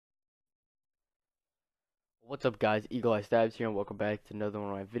What's up, guys? Eagle Eye Stabs here, and welcome back to another one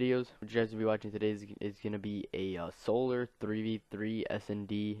of my videos. What you guys will be watching today is going to be a solar 3v3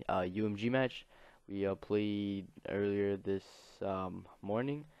 S&D UMG match. We played earlier this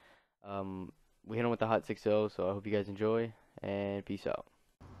morning. We hit him with the hot 6-0, so I hope you guys enjoy, and peace out.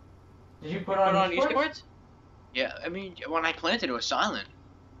 Did you put on esports? Yeah, I mean, when I planted, it was silent.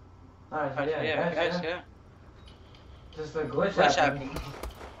 Alright, Yeah. Just a glitch happened.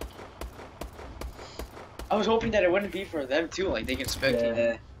 I was hoping that it wouldn't be for them too, like they can spectate.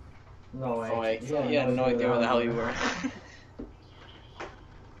 Yeah. No way. Oh, wait. You had no idea where the hell you were.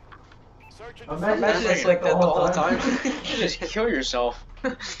 Imagine it's like that the whole time. You just kill yourself.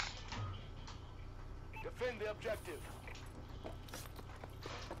 Defend the objective.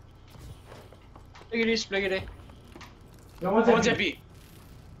 Spliggity. No One's at B.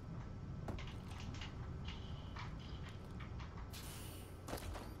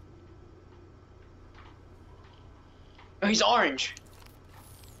 Oh, he's orange.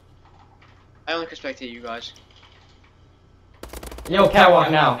 I only can spectate you guys. Yo, catwalk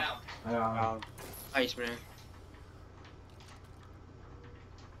now. Nice, man.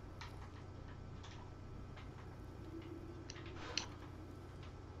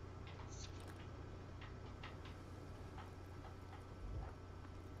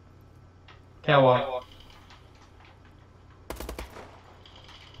 Catwalk.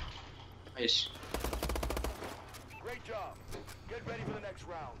 Nice. Great job. Get ready for the next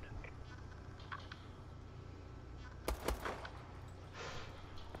round.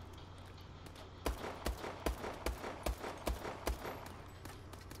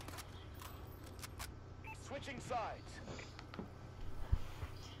 Switching sides.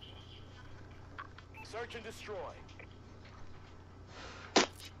 Search and destroy.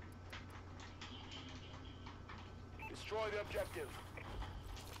 Destroy the objective.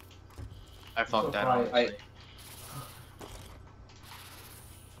 I fucked that Surprise. up.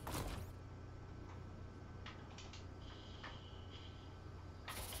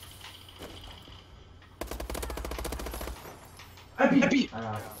 I beat.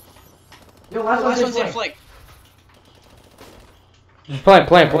 Yo, last One's one's in in flank. Just play.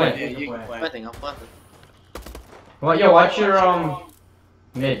 Yeah, you can planting. I'm planting. Well, yo, watch your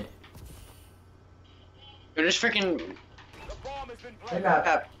mid. You're just freaking. The bomb has been Hey, planted.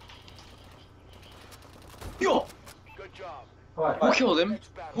 Matt. Yo! Good job. What? Who killed him?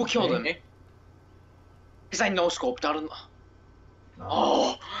 Next battle. Who killed him? Because I no scoped out. No.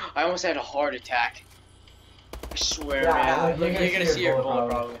 Oh, I almost had a heart attack. I swear, Yeah, man. you're gonna see your your bullet bullet,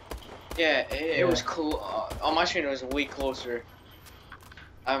 probably. Yeah, it was cool. On my screen, it was way closer.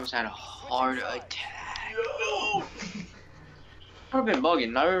 I almost had a heart attack. No! I've been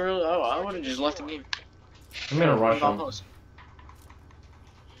bugging. I would have just left the game. I'm gonna rush him.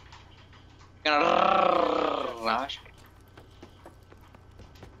 Rush.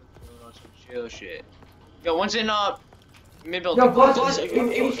 Chill shit. Yo, one's in mid building. Yo, Glass, A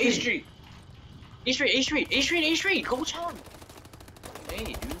A Street. A Street. Go challenge. Hey,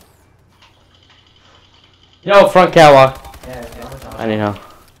 dude. Yo, front catwalk. Yeah, I didn't know.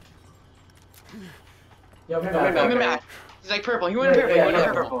 Yo, I'm in back. He's like purple. He went purple. He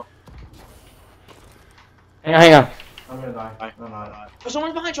went purple. Hang on. I'm gonna die. No, no. Oh,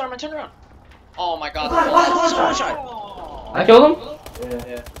 someone's behind you. I'm gonna turn around. Oh my god. Glass, One shot. I killed him?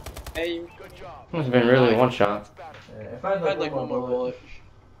 Yeah. Hey, Good job. Must have been really one shot. Next battle. Yeah. If I I had like one more bullet.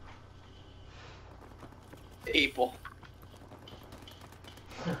 April.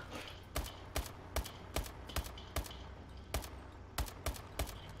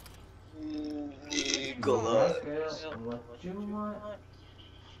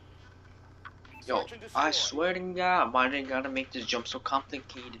 Yo, Search and destroy. I swear to God, why they gotta make this jump so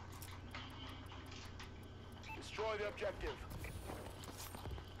complicated? Destroy the objective.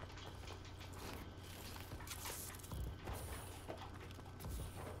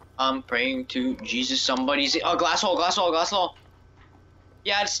 I'm praying to Jesus. Somebody's glass hole.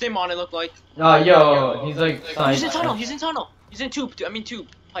 Yeah, it's stim on. It looked like. Yo, he's like He's in tunnel. He's in tube. I mean tube.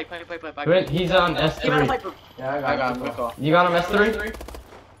 Pipe. He's on Get out of S3. pipe. Yeah, I got him. You got him S3?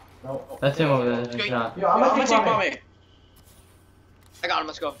 No. That's him over there. That's not. Yo, I'm I'm gonna gonna take take bomb. I got him.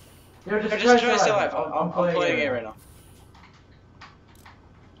 Let's go. Yo, Just try to stay alive. I'm playing playing it right now.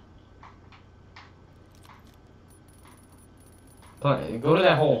 Go to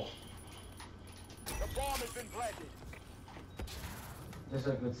that hole. The bomb has been planted. Just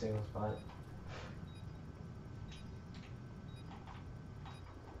a good single spot.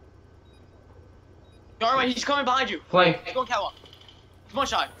 Darwin, he's coming behind you. Flank. He's going catwalk. He's one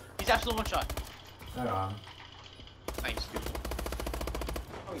shot. He's absolute one shot. Hang on. Thanks, dude.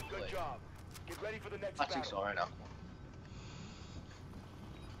 Good job. Get ready for the next I think so right now.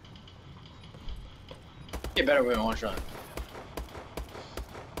 Get better with one shot.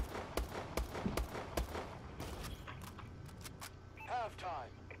 Halftime.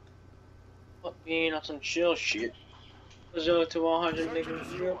 Fuck me on some chill shit. 0 to 100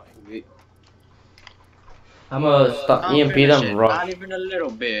 niggas real quick. I'm gonna stop I'm EMP finishing, them rush. not even a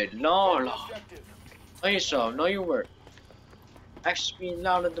little bit. No, no. Objective. Know yourself, know your work. Actions speak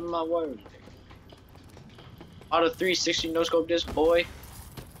louder than my words. Out of 360 no scope this boy.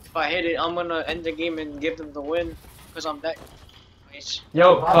 If I hit it, I'm gonna end the game and give them the win. Cause I'm that nice.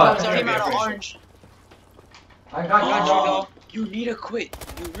 Yo, cut. Tell him out of orange. I got Got you, you though. though. You need to quit.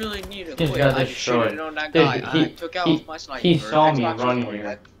 You really need to He's quit. got I just destroyed. shooted on that Dude, guy. I took out my sniper. he saw me Xbox running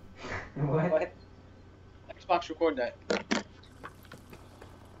record here. What? that. Xbox record that.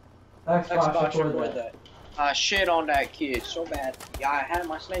 Xbox record that. I shit on that kid so bad. Yeah, I had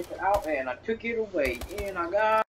my sniper out and I took it away and I got